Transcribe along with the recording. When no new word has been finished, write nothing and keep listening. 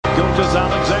is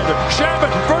Alexander.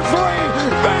 Shabbat for three.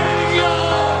 Bingo!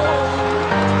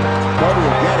 Butler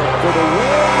will get it for the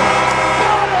win.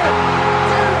 Got it!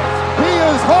 He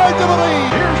is hard to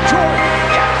believe. Here's Jordan.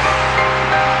 Yes!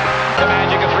 The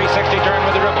Magic, a 360 turn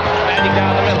with the dribble. Magic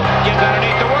down the middle. Gives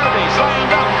underneath the Worthy.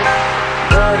 Slam dunk.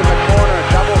 Third in the corner.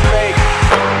 Double fake.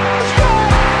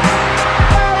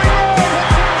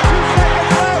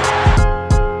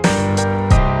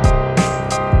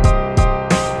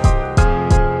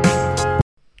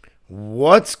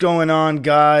 What's going on,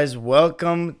 guys?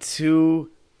 Welcome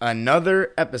to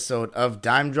another episode of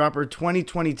Dime Dropper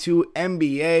 2022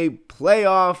 NBA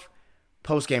Playoff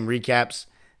Postgame Recaps.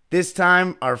 This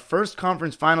time, our first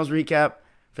conference finals recap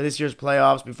for this year's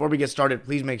playoffs. Before we get started,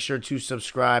 please make sure to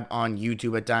subscribe on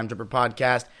YouTube at Dime Dropper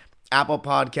Podcast, Apple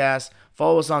Podcasts,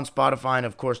 follow us on Spotify, and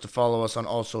of course to follow us on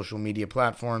all social media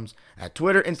platforms at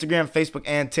Twitter, Instagram, Facebook,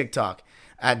 and TikTok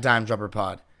at Dime Dropper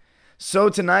Pod. So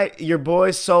tonight, your boy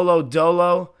Solo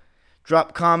Dolo,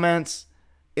 drop comments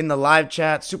in the live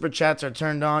chat. Super chats are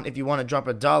turned on if you want to drop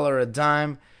 $1 or a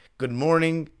dime. Good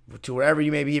morning to wherever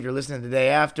you may be if you're listening the day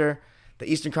after. The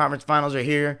Eastern Conference Finals are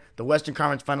here. The Western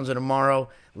Conference Finals are tomorrow.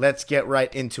 Let's get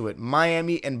right into it.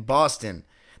 Miami and Boston.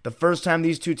 The first time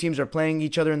these two teams are playing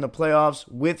each other in the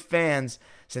playoffs with fans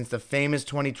since the famous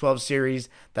 2012 series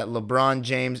that LeBron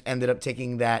James ended up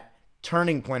taking that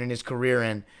turning point in his career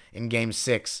in Game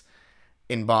 6.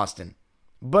 In Boston.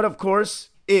 But of course,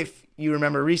 if you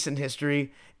remember recent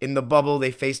history, in the bubble, they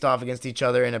faced off against each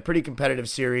other in a pretty competitive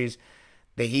series.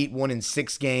 The Heat won in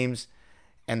 6 games,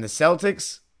 and the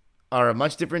Celtics are a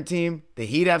much different team. The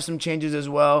Heat have some changes as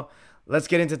well. Let's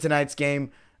get into tonight's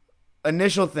game.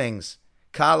 Initial things.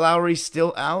 Kyle Lowry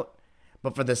still out,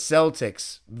 but for the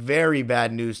Celtics, very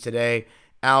bad news today.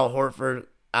 Al Horford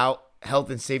out.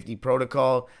 Health and safety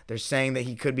protocol. They're saying that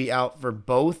he could be out for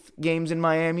both games in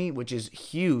Miami, which is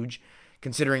huge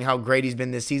considering how great he's been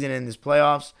this season and in this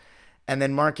playoffs. And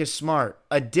then Marcus Smart,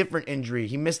 a different injury.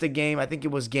 He missed a game, I think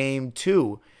it was game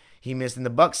 2. He missed in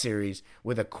the Bucks series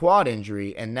with a quad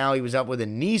injury, and now he was up with a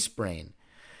knee sprain.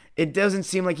 It doesn't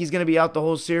seem like he's going to be out the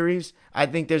whole series. I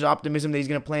think there's optimism that he's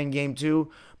going to play in game 2.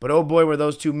 But oh boy, were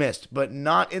those two missed. But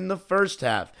not in the first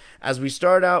half. As we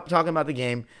start out talking about the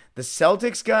game, the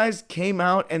Celtics guys came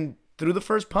out and threw the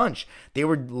first punch. They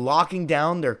were locking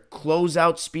down. Their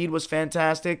closeout speed was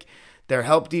fantastic. Their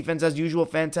help defense, as usual,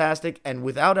 fantastic. And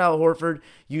without Al Horford,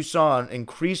 you saw an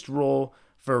increased role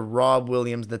for Rob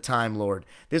Williams, the Time Lord.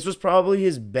 This was probably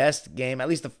his best game, at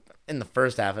least in the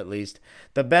first half at least.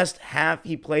 The best half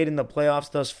he played in the playoffs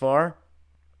thus far.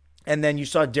 And then you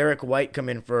saw Derek White come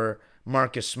in for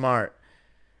Marcus Smart.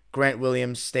 Grant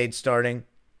Williams stayed starting.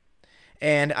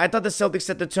 And I thought the Celtics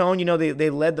set the tone. You know, they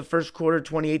led the first quarter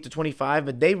 28-25,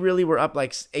 but they really were up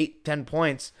like 8-10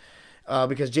 points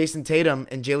because Jason Tatum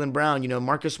and Jaylen Brown, you know,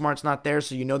 Marcus Smart's not there,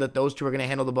 so you know that those two are going to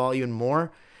handle the ball even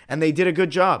more. And they did a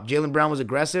good job. Jaylen Brown was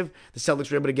aggressive. The Celtics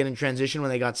were able to get in transition when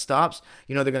they got stops.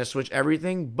 You know, they're going to switch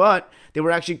everything. But they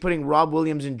were actually putting Rob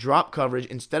Williams in drop coverage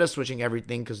instead of switching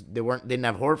everything because they didn't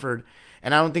have Horford.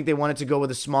 And I don't think they wanted to go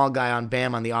with a small guy on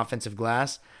Bam on the offensive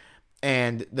glass.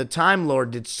 And the Time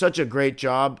Lord did such a great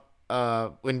job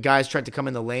when guys tried to come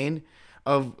in the lane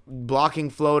of blocking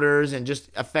floaters and just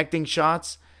affecting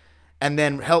shots. And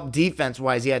then help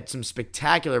defense-wise, he had some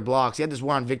spectacular blocks. He had this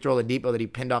one on Victor Oladipo that he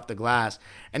pinned off the glass.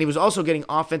 And he was also getting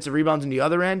offensive rebounds in the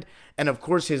other end. And, of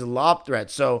course, his lob threat.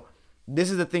 So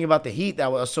this is the thing about the Heat that I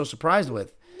was so surprised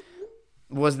with.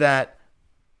 Was that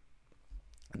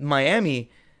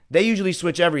Miami, they usually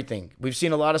switch everything. We've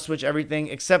seen a lot of switch everything,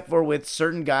 except for with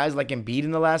certain guys like Embiid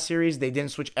in the last series. They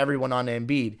didn't switch everyone on to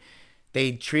Embiid.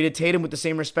 They treated Tatum with the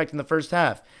same respect in the first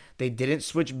half. They didn't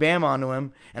switch Bam onto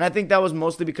him. And I think that was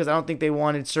mostly because I don't think they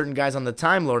wanted certain guys on the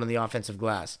Time Lord on the offensive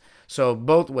glass. So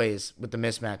both ways with the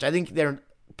mismatch. I think they're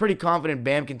pretty confident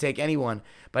Bam can take anyone,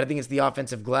 but I think it's the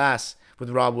offensive glass with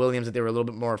Rob Williams that they were a little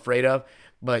bit more afraid of.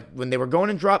 But when they were going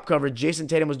in drop coverage, Jason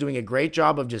Tatum was doing a great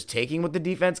job of just taking what the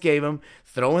defense gave him,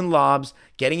 throwing lobs,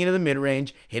 getting into the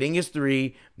mid-range, hitting his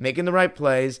three, making the right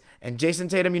plays. And Jason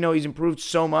Tatum, you know, he's improved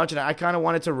so much, and I kind of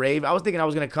wanted to rave. I was thinking I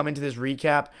was going to come into this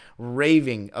recap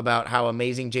raving about how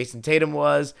amazing Jason Tatum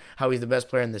was, how he's the best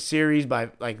player in the series by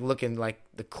like looking like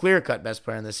the clear-cut best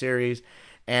player in the series,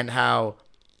 and how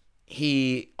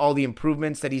all the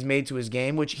improvements that he's made to his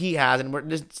game, which he has, and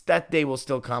that day will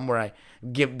still come where I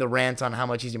give the rant on how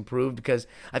much he's improved, because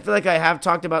I feel like I have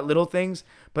talked about little things,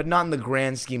 but not in the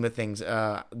grand scheme of things,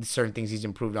 certain things he's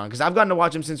improved on, because I've gotten to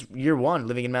watch him since year 1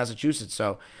 living in Massachusetts,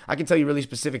 so I can tell you really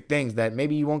specific things that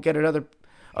maybe you won't get at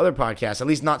other podcasts, at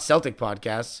least not Celtic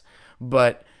podcasts,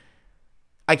 but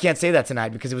I can't say that tonight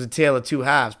because it was a tale of two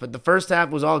halves. But the first half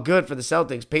was all good for the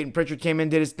Celtics. Peyton Pritchard came in,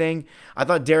 did his thing. I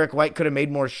thought Derek White could have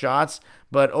made more shots.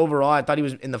 But overall, I thought he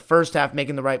was in the first half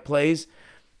making the right plays.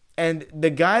 And the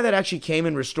guy that actually came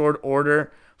and restored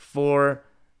order for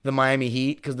the Miami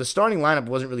Heat, because the starting lineup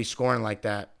wasn't really scoring like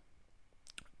that,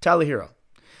 Tyler Hero.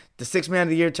 The sixth man of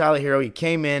the year, Tyler Hero, he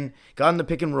came in, got in the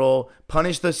pick and roll,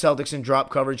 punished the Celtics in drop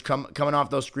coverage, coming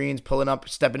off those screens, pulling up,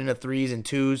 stepping into threes and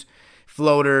twos,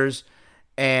 floaters,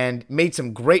 and made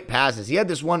some great passes. He had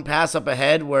this one pass up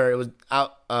ahead where it was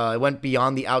out, it went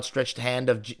beyond the outstretched hand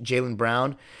of Jaylen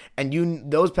Brown.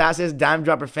 And those passes, Dime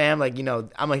Dropper fam, like,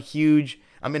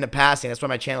 I'm into passing. That's why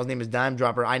my channel's name is Dime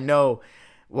Dropper. I know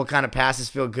what kind of passes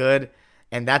feel good,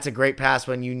 and that's a great pass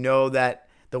when you know that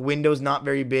the window's not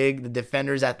very big, the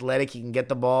defender's athletic, he can get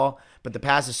the ball, but the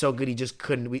pass is so good he just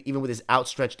couldn't, even with his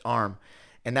outstretched arm.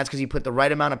 And that's because he put the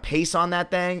right amount of pace on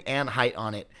that thing and height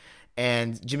on it.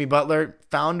 And Jimmy Butler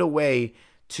found a way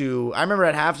to, I remember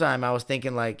at halftime I was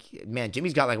thinking like, man,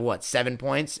 Jimmy's got like 7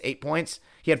 points, 8 points?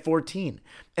 He had 14.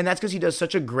 And that's because he does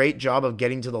such a great job of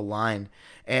getting to the line.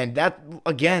 And that,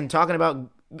 again, talking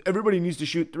about everybody needs to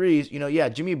shoot threes.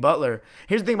 Jimmy Butler.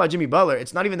 Here's the thing about Jimmy Butler.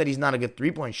 It's not even that he's not a good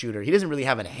three-point shooter. He doesn't really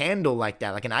have a handle like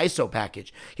that, like an ISO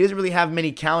package. He doesn't really have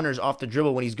many counters off the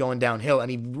dribble when he's going downhill,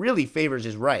 and he really favors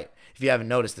his right, if you haven't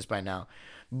noticed this by now.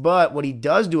 But what he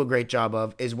does do a great job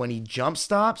of is when he jump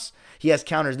stops, he has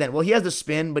counters then. Well, he has the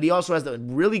spin, but he also has the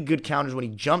really good counters when he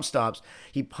jump stops.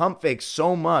 He pump fakes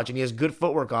so much, and he has good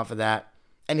footwork off of that.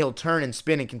 And he'll turn and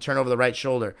spin and can turn over the right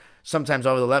shoulder, sometimes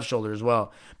over the left shoulder as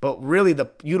well. But really, the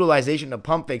utilization of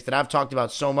pump fakes that I've talked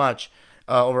about so much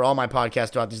over all my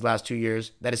podcasts throughout these last 2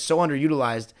 years, that is so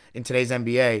underutilized in today's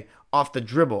NBA, off the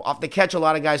dribble. Off the catch, a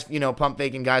lot of guys, pump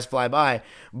fake and guys fly by.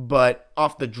 But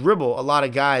off the dribble, a lot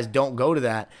of guys don't go to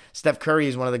that. Steph Curry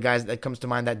is one of the guys that comes to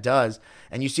mind that does.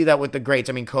 And you see that with the greats.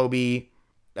 I mean, Kobe,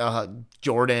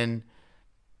 Jordan,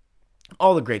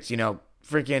 all the greats,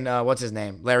 freaking, what's his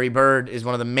name? Larry Bird is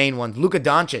one of the main ones. Luka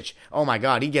Doncic, oh my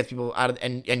God, he gets people out of,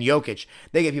 and Jokic,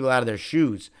 they get people out of their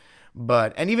shoes.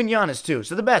 And even Giannis too.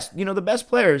 So the best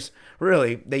players,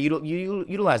 really, they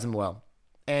utilize them well.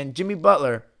 And Jimmy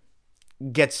Butler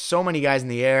gets so many guys in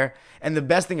the air. And the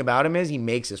best thing about him is he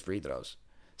makes his free throws.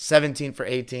 17 for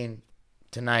 18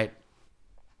 tonight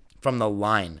from the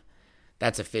line.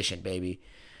 That's efficient, baby.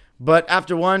 But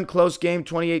after one close game,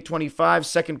 28-25,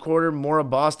 second quarter, more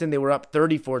of Boston. They were up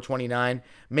 34-29,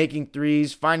 making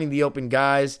threes, finding the open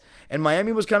guys. And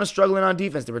Miami was kind of struggling on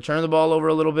defense. They were turning the ball over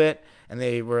a little bit. And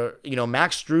they were,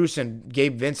 Max Strus and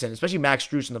Gabe Vincent, especially Max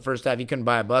Strus in the first half, he couldn't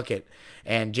buy a bucket.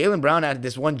 And Jaylen Brown had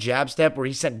this one jab step where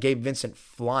he sent Gabe Vincent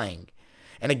flying.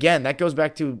 And again, that goes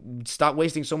back to stop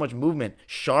wasting so much movement.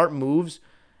 Sharp moves,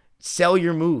 sell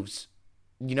your moves.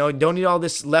 Don't need all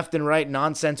this left and right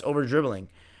nonsense over dribbling.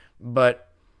 But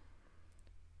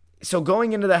so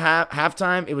going into the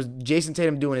halftime, it was Jason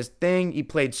Tatum doing his thing. He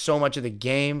played so much of the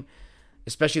game,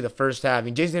 especially the first half. I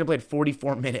mean, Jason Tatum played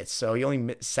 44 minutes, so he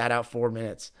only sat out 4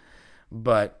 minutes.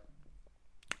 But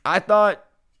I thought,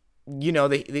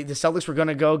 the Celtics were going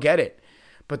to go get it.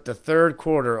 But the third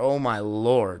quarter, oh my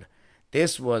Lord,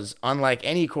 this was unlike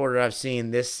any quarter I've seen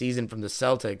this season from the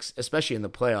Celtics, especially in the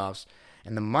playoffs.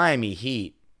 And the Miami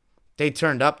Heat, they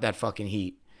turned up that fucking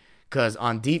heat. Because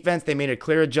on defense, they made a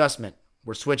clear adjustment.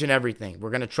 We're switching everything. We're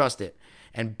going to trust it.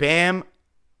 And Bam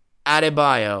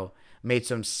Adebayo made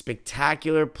some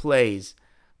spectacular plays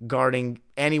guarding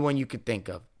anyone you could think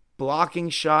of. Blocking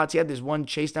shots. He had this one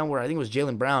chase down where I think it was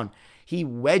Jaylen Brown. He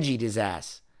wedgied his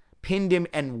ass. Pinned him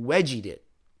and wedgied it.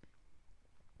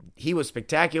 He was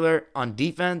spectacular on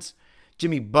defense.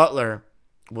 Jimmy Butler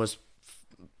was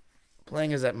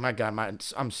playing as that. My God,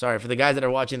 I'm sorry. For the guys that are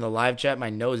watching the live chat, my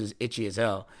nose is itchy as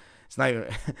hell. It's not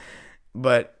even,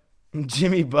 but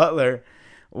Jimmy Butler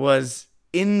was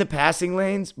in the passing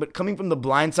lanes, but coming from the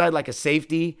blind side like a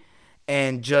safety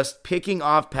and just picking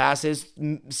off passes,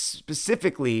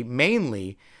 specifically,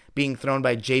 mainly being thrown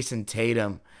by Jason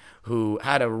Tatum, who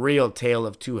had a real tale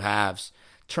of two halves,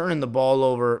 turning the ball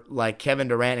over like Kevin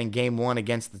Durant in Game 1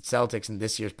 against the Celtics in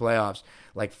this year's playoffs,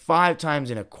 like 5 times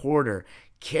in a quarter,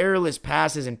 careless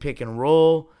passes and pick and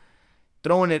roll,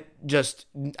 throwing it just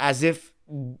as if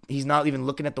he's not even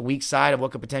looking at the weak side of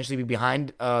what could potentially be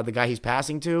behind the guy he's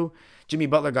passing to. Jimmy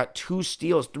Butler got 3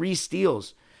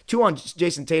 steals, 2 on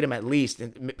Jason Tatum at least,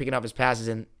 picking up his passes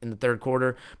in the third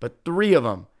quarter, but 3 of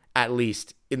them at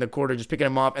least in the quarter, just picking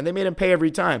him off, and they made him pay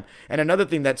every time. And another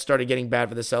thing that started getting bad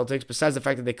for the Celtics, besides the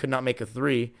fact that they could not make a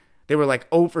 3, they were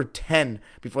like 0 for 10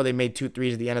 before they made 2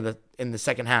 threes at the end in the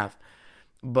second half.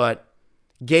 But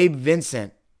Gabe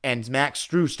Vincent and Max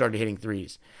Strus started hitting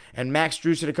threes. And Max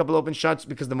Strus hit a couple open shots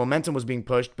because the momentum was being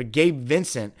pushed, but Gabe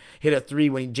Vincent hit a three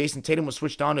when Jason Tatum was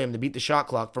switched on to him to beat the shot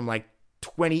clock from like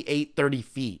 28, 30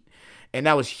 feet. And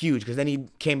that was huge because then he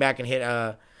came back and hit,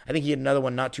 I think he hit another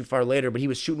one not too far later, but he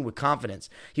was shooting with confidence.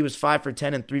 He was 5 for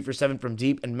 10 and 3 for 7 from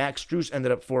deep, and Max Strus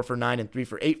ended up 4 for 9 and 3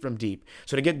 for 8 from deep.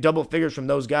 So to get double figures from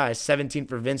those guys, 17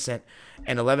 for Vincent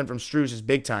and 11 from Strus is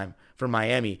big time for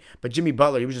Miami. But Jimmy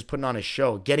Butler, he was just putting on his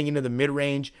show, getting into the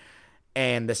mid-range,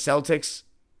 and the Celtics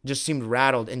just seemed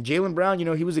rattled. And Jaylen Brown,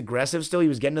 he was aggressive still. He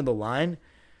was getting to the line.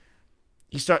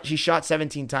 He shot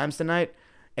 17 times tonight,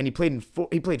 and he played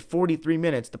 43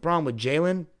 minutes. The problem with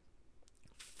Jaylen,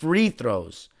 free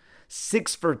throws,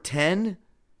 6 for 10,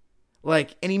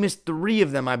 and he missed 3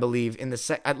 of them, I believe,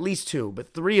 at least 2,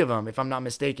 but 3 of them, if I'm not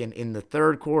mistaken, in the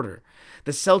third quarter.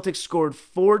 The Celtics scored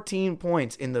 14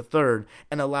 points in the third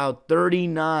and allowed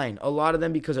 39, a lot of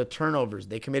them because of turnovers.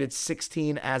 They committed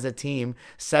 16 as a team,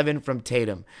 7 from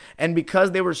Tatum. And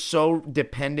because they were so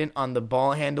dependent on the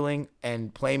ball handling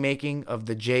and playmaking of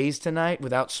the Jays tonight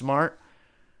without Smart,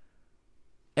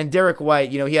 and Derek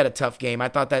White, he had a tough game. I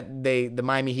thought that the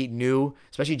Miami Heat knew,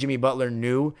 especially Jimmy Butler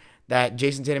knew, that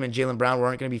Jason Tatum and Jaylen Brown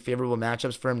weren't going to be favorable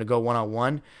matchups for him to go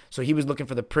one-on-one. So he was looking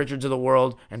for the Pritchards of the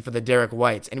world and for the Derek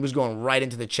Whites. And he was going right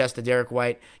into the chest of Derek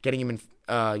White, getting him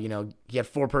in, he had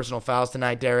 4 personal fouls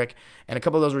tonight, Derek. And a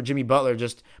couple of those were Jimmy Butler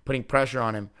just putting pressure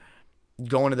on him,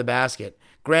 going to the basket.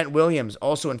 Grant Williams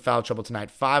also in foul trouble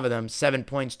tonight. 5 of them, 7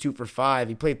 points, 2 for 5.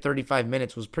 He played 35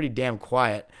 minutes, was pretty damn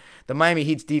quiet. The Miami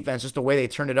Heat's defense, just the way they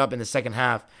turned it up in the second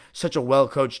half, such a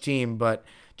well-coached team, but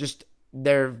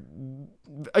they're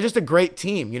just a great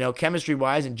team,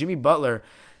 chemistry-wise. And Jimmy Butler,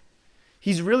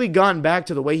 he's really gotten back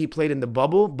to the way he played in the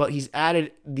bubble, but he's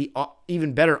added the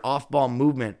even better off-ball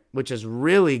movement, which has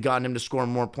really gotten him to score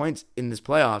more points in this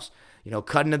playoffs.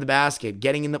 Cutting to the basket,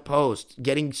 getting in the post,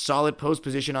 getting solid post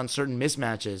position on certain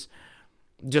mismatches,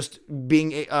 just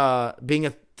being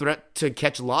a threat to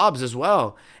catch lobs as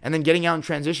well, and then getting out in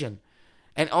transition.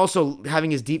 And also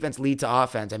having his defense lead to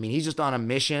offense. I mean, he's just on a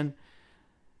mission.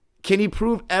 Can he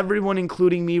prove everyone,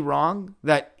 including me, wrong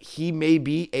that he may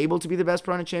be able to be the best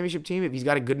player on a championship team if he's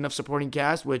got a good enough supporting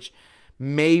cast, which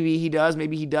maybe he does,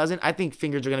 maybe he doesn't. I think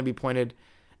fingers are going to be pointed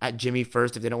at Jimmy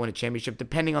first if they don't win a championship,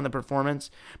 depending on the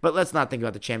performance. But let's not think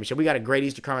about the championship. We got a great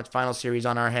Eastern Conference Final Series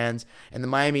on our hands, and the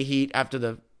Miami Heat,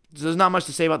 there's not much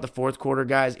to say about the fourth quarter,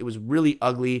 guys. It was really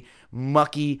ugly,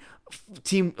 mucky. I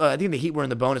think the Heat were in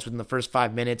the bonus within the first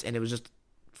 5 minutes, and it was just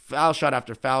foul shot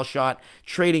after foul shot,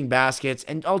 trading baskets,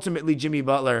 and ultimately Jimmy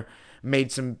Butler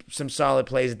made some solid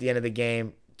plays at the end of the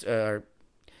game.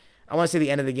 I want to say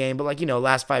the end of the game, but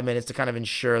last 5 minutes to kind of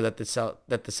ensure that the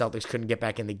Celtics couldn't get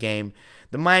back in the game.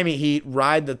 The Miami Heat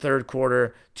ride the third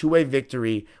quarter, 2-way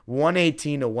victory,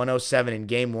 118-107 in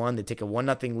Game 1. They take a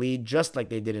 1-0 lead, just like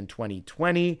they did in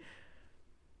 2020.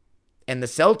 And the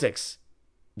Celtics,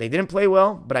 they didn't play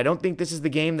well, but I don't think this is the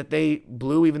game that they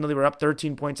blew, even though they were up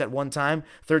 13 points at one time.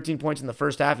 13 points in the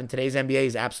first half in today's NBA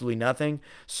is absolutely nothing.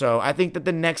 So I think that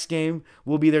the next game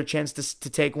will be their chance to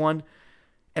take one.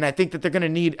 And I think that they're going to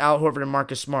need Al Horford and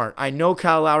Marcus Smart. I know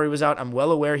Kyle Lowry was out. I'm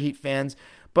well aware, Heat fans.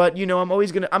 But, I'm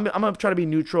going to try to be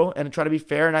neutral and try to be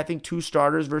fair. And I think 2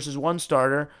 starters versus 1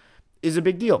 starter is a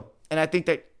big deal. And I think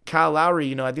that Kyle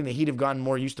Lowry, I think the Heat have gotten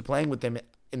more used to playing with him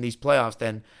in these playoffs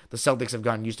than the Celtics have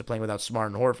gotten used to playing without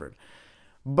Smart and Horford.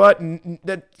 But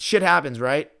that shit happens,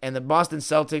 right? And the Boston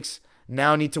Celtics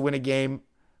now need to win a game,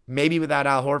 maybe without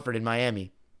Al Horford in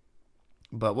Miami.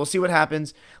 But we'll see what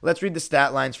happens. Let's read the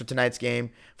stat lines for tonight's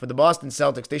game. For the Boston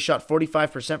Celtics, they shot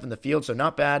 45% from the field, so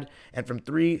not bad. And from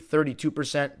 3,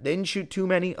 32%. They didn't shoot too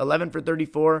many, 11 for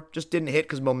 34. Just didn't hit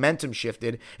because momentum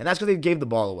shifted. And that's because they gave the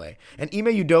ball away. And Ime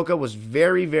Udoka was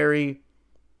very, very...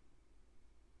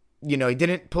 he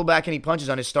didn't pull back any punches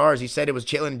on his stars. He said it was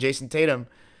Jaylen and Jason Tatum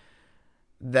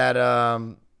that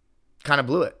kind of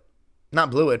blew it. Not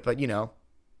blew it, but,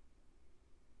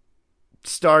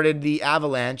 started the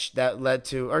avalanche that led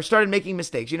to, or started making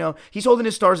mistakes. He's holding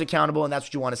his stars accountable, and that's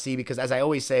what you want to see because, as I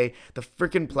always say, the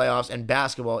freaking playoffs and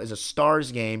basketball is a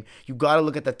stars game. You got to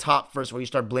look at the top first before you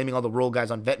start blaming all the role guys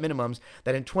on vet minimums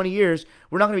that in 20 years,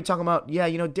 we're not going to be talking about,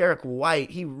 Derek White,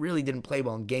 he really didn't play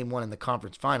well in Game 1 in the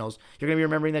conference finals. You're going to be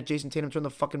remembering that Jason Tatum turned the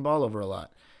fucking ball over a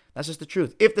lot. That's just the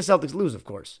truth. If the Celtics lose, of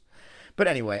course. But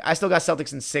anyway, I still got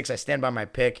Celtics in 6. I stand by my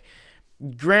pick.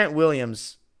 Grant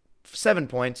Williams, 7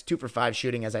 points, 2 for 5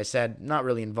 shooting, as I said, not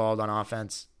really involved on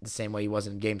offense the same way he was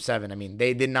in Game 7. I mean,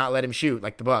 they did not let him shoot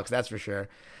like the Bucks, that's for sure.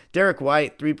 Derek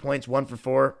White, 3 points, 1 for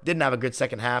 4. Didn't have a good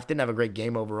second half, didn't have a great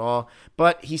game overall,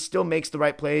 but he still makes the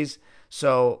right plays.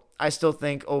 So I still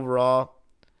think overall,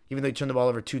 even though he turned the ball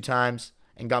over 2 times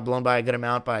and got blown by a good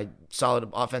amount by solid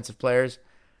offensive players,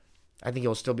 I think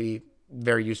he'll still be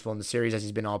very useful in the series as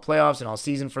he's been all playoffs and all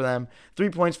season for them. 3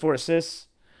 points, 4 assists,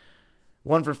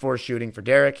 1 for 4 shooting for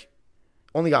Derek.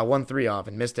 Only got 1 3 off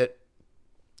and missed it.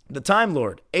 The Time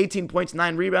Lord, 18 points,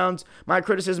 9 rebounds. My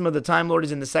criticism of the Time Lord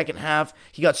is in the second half.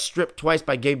 He got stripped twice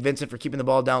by Gabe Vincent for keeping the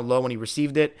ball down low when he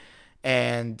received it.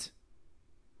 And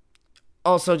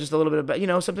also just a little bit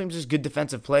of, sometimes just good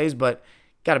defensive plays, but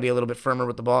got to be a little bit firmer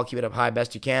with the ball. Keep it up high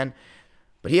best you can.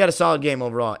 But he had a solid game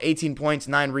overall. 18 points,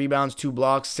 9 rebounds, 2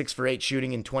 blocks, 6 for 8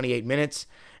 shooting in 28 minutes.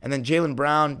 And then Jaylen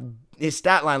Brown, his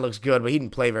stat line looks good, but he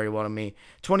didn't play very well to me.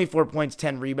 24 points,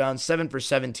 10 rebounds, 7 for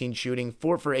 17 shooting,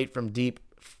 4 for 8 from deep,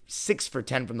 6 for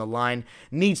 10 from the line.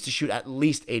 Needs to shoot at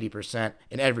least 80%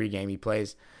 in every game he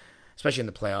plays, especially in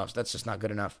the playoffs. That's just not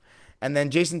good enough. And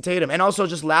then Jason Tatum, and also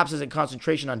just lapses in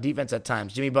concentration on defense at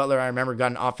times. Jimmy Butler, I remember,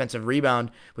 got an offensive rebound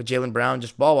with Jaylen Brown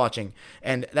just ball watching.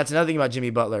 And that's another thing about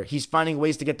Jimmy Butler. He's finding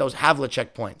ways to get those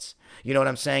Havlicek points. You know what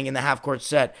I'm saying? In the half-court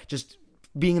set, just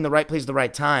being in the right place at the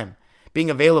right time, being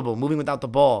available, moving without the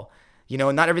ball.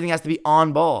 Not everything has to be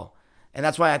on ball. And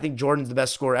that's why I think Jordan's the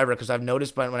best scorer ever, because I've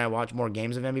noticed when I watch more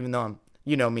games of him, even though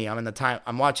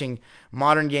I'm watching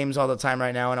modern games all the time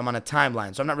right now, and I'm on a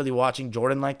timeline. So I'm not really watching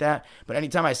Jordan like that. But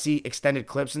anytime I see extended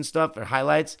clips and stuff or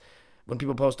highlights, when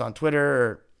people post on Twitter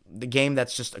or the game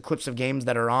that's just clips of games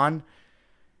that are on,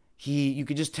 you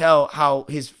could just tell how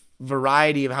his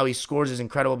variety of how he scores is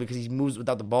incredible because he moves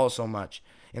without the ball so much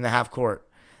in the half court.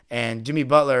 And Jimmy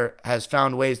Butler has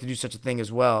found ways to do such a thing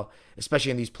as well,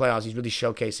 especially in these playoffs. He's really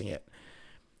showcasing it.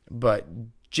 But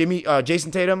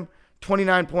Jason Tatum,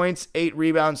 29 points, 8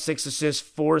 rebounds, 6 assists,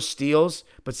 4 steals,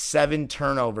 but 7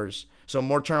 turnovers. So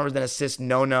more turnovers than assists,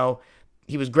 no.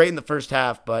 He was great in the first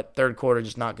half, but third quarter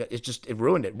just not good. It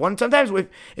ruined it. Sometimes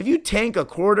if you tank a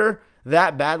quarter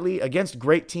that badly against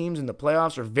great teams in the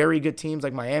playoffs or very good teams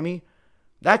like Miami,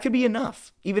 that could be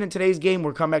enough. Even in today's game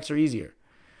where comebacks are easier.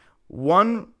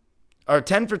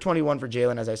 10 for 21 for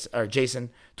Jason,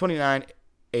 29,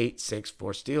 8, 6,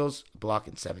 4 steals, a block,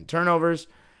 and 7 turnovers.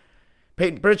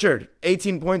 Peyton Pritchard,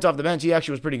 18 points off the bench. He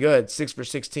actually was pretty good. 6 for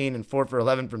 16 and 4 for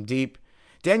 11 from deep.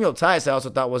 Daniel Tice I also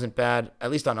thought wasn't bad,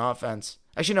 at least on offense.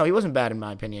 Actually, no, he wasn't bad in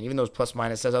my opinion, even though his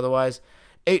plus-minus says otherwise.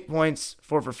 8 points,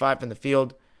 4 for 5 from the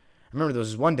field. I remember there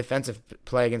was one defensive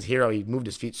play against Hero. He moved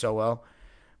his feet so well.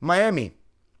 Miami,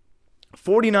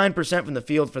 49% from the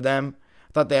field for them.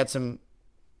 I thought they had some,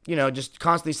 just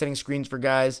constantly setting screens for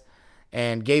guys.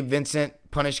 And Gabe Vincent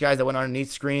punished guys that went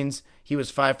underneath screens. He was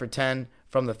 5 for 10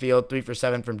 from the field, 3 for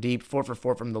 7 from deep, 4 for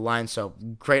 4 from the line. So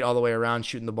great all the way around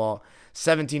shooting the ball.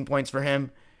 17 points for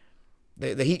him.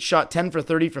 The Heat shot 10 for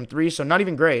 30 from 3, so not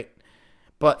even great,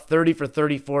 but 30 for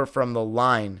 34 from the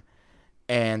line.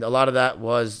 And a lot of that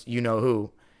was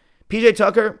who. PJ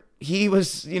Tucker, he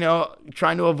was,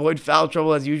 trying to avoid foul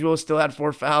trouble as usual. Still had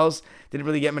 4 fouls. Didn't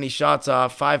really get many shots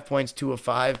off. 5 points, 2 of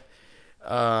 5.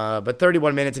 But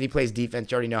 31 minutes and he plays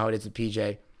defense. You already know how it is with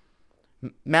PJ.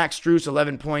 Max Strus,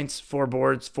 11 points, 4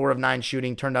 boards, 4 of 9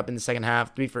 shooting, turned up in the second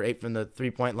half, 3 for 8 from the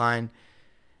 3-point line.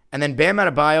 And then Bam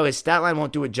Adebayo, his stat line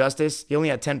won't do it justice. He only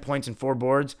had 10 points and 4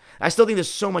 boards. I still think there's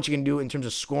so much you can do in terms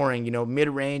of scoring,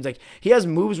 mid-range. Like, he has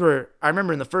moves where, I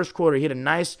remember in the first quarter, he had a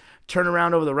nice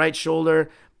turnaround over the right shoulder,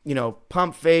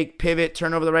 pump fake, pivot,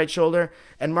 turn over the right shoulder.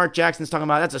 And Mark Jackson's talking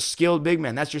about that's a skilled big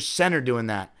man. That's your center doing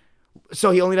that.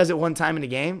 So he only does it one time in a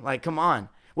game? Like, come on.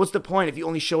 What's the point if you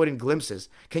only show it in glimpses?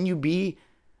 Can you be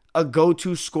a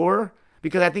go-to scorer?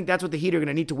 Because I think that's what the Heat are going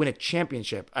to need to win a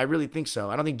championship. I really think so.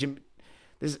 I don't think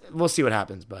we'll see what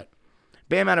happens, but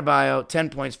Bam Adebayo, 10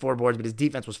 points, 4 boards, but his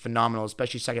defense was phenomenal,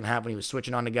 especially second half when he was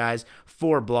switching on to guys,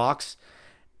 4 blocks.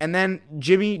 And then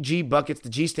Jimmy G Buckets, the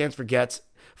G stands for gets,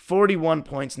 41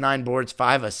 points, 9 boards,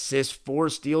 5 assists, 4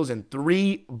 steals, and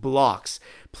 3 blocks.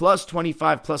 Plus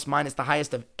 25, plus minus, the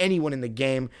highest of anyone in the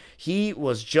game. He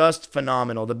was just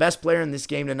phenomenal. The best player in this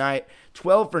game tonight,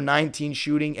 12 for 19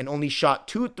 shooting, and only shot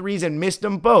 2 threes and missed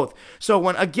them both. So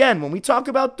when we talk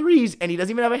about threes, and he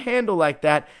doesn't even have a handle like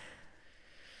that,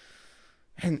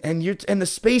 and the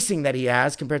spacing that he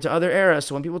has compared to other eras.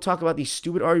 So when people talk about these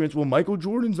stupid arguments, well, Michael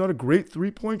Jordan's not a great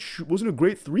wasn't a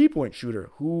great 3-point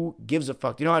shooter. Who gives a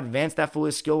fuck? Do you know how advanced that fool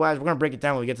is skill-wise? We're going to break it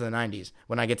down when we get to the 90s.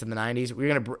 When I get to the 90s,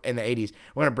 in the 80s,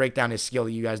 we're going to break down his skill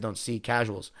that you guys don't see,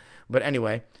 casuals. But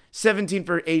anyway, 17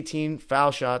 for 18 foul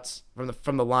shots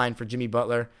from the line for Jimmy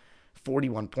Butler,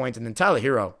 41 points. And then Tyler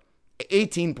Hero,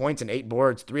 18 points and 8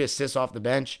 boards, 3 assists off the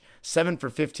bench, 7 for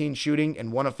 15 shooting,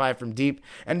 and 1 of 5 from deep.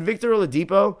 And Victor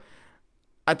Oladipo,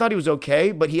 I thought he was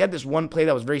okay, but he had this one play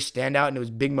that was very standout, and it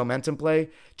was big momentum play.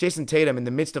 Jason Tatum, in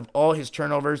the midst of all his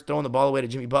turnovers, throwing the ball away to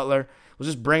Jimmy Butler, was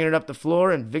just bringing it up the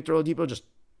floor, and Victor Oladipo just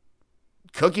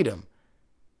cookied him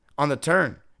on the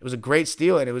turn. It was a great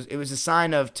steal, and it was a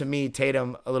sign of, to me,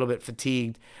 Tatum a little bit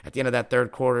fatigued at the end of that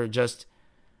third quarter. Just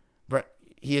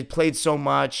he had played so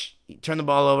much, he turned the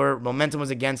ball over, momentum was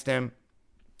against him,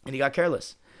 and he got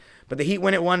careless. But the Heat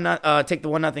win it take the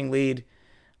 1-0 lead.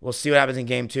 We'll see what happens in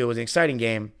game 2. It was an exciting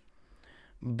game.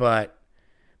 But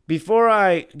before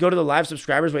I go to the live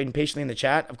subscribers waiting patiently in the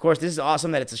chat, of course, this is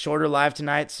awesome that it's a shorter live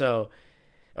tonight,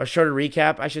 or shorter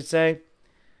recap, I should say,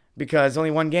 because it's only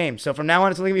one game. So from now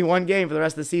on, it's only going to be one game for the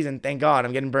rest of the season. Thank God.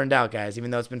 I'm getting burned out, guys, even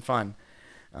though it's been fun.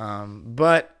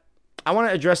 But I want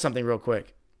to address something real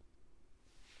quick.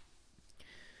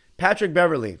 Patrick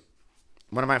Beverley,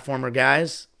 one of my former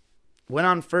guys, went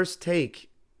on First Take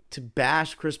to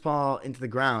bash Chris Paul into the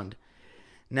ground.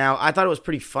 Now, I thought it was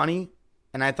pretty funny,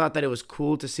 and I thought that it was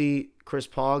cool to see Chris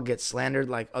Paul get slandered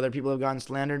like other people have gotten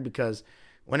slandered, because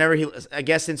whenever I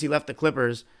guess since he left the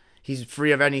Clippers, he's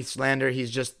free of any slander. He's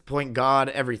just point guard,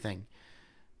 everything.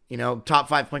 Top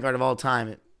 5 point guard of all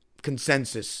time.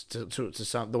 Consensus to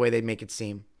some, the way they make it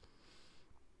seem.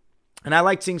 And I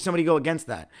like seeing somebody go against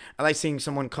that. I like seeing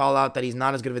someone call out that he's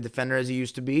not as good of a defender as he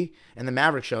used to be, and the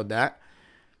Mavericks showed that.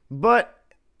 But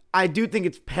I do think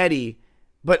it's petty.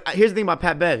 But here's the thing about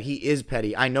Pat Bev. He is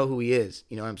petty. I know who he is.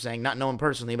 You know what I'm saying? Not know him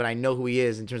personally, but I know who he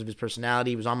is in terms of his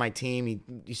personality. He was on my team.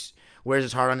 He wears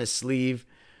his heart on his sleeve.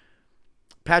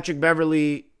 Patrick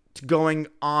Beverley going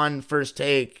on First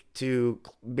Take to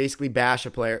basically bash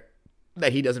a player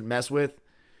that he doesn't mess with.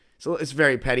 So it's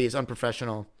very petty. It's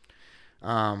unprofessional.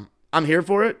 I'm here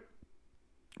for it,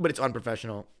 but it's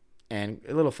unprofessional and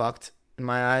a little fucked in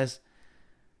my eyes.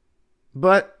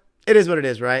 But it is what it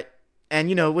is, right? And,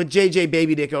 with JJ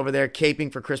Baby Dick over there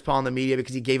caping for Chris Paul in the media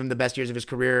because he gave him the best years of his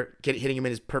career, hitting him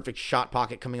in his perfect shot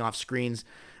pocket coming off screens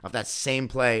off that same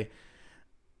play.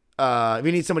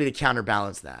 We need somebody to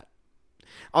counterbalance that.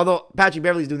 Although Patrick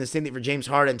Beverley's doing the same thing for James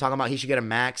Harden, talking about he should get a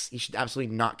max. He should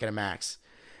absolutely not get a max.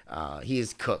 He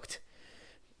is cooked.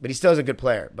 But he still is a good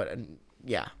player. But,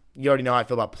 yeah. You already know how I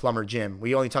feel about Plumber Jim.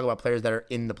 We only talk about players that are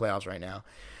in the playoffs right now.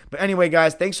 But anyway,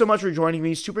 guys, thanks so much for joining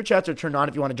me. Super chats are turned on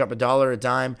if you want to drop $1 or a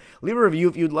dime. Leave a review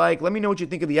if you'd like. Let me know what you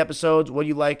think of the episodes. What do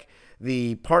you like?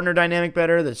 The partner dynamic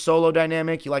better? The solo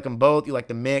dynamic? You like them both? You like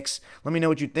the mix? Let me know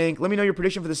what you think. Let me know your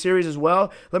prediction for the series as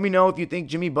well. Let me know if you think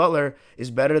Jimmy Butler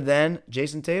is better than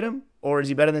Jason Tatum, or is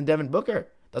he better than Devin Booker?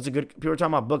 That's a good. People are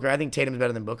talking about Booker. I think Tatum's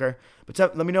better than Booker. But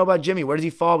let me know about Jimmy. Where does he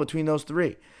fall between those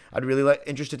three? I'd really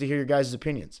interested to hear your guys'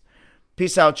 opinions.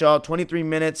 Peace out, y'all. 23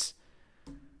 minutes.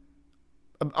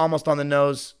 Almost on the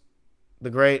nose. The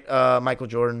great Michael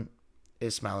Jordan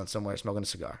is smiling somewhere, smoking a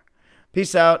cigar.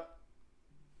 Peace out.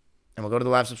 And we'll go to the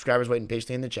live subscribers waiting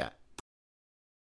patiently in the chat.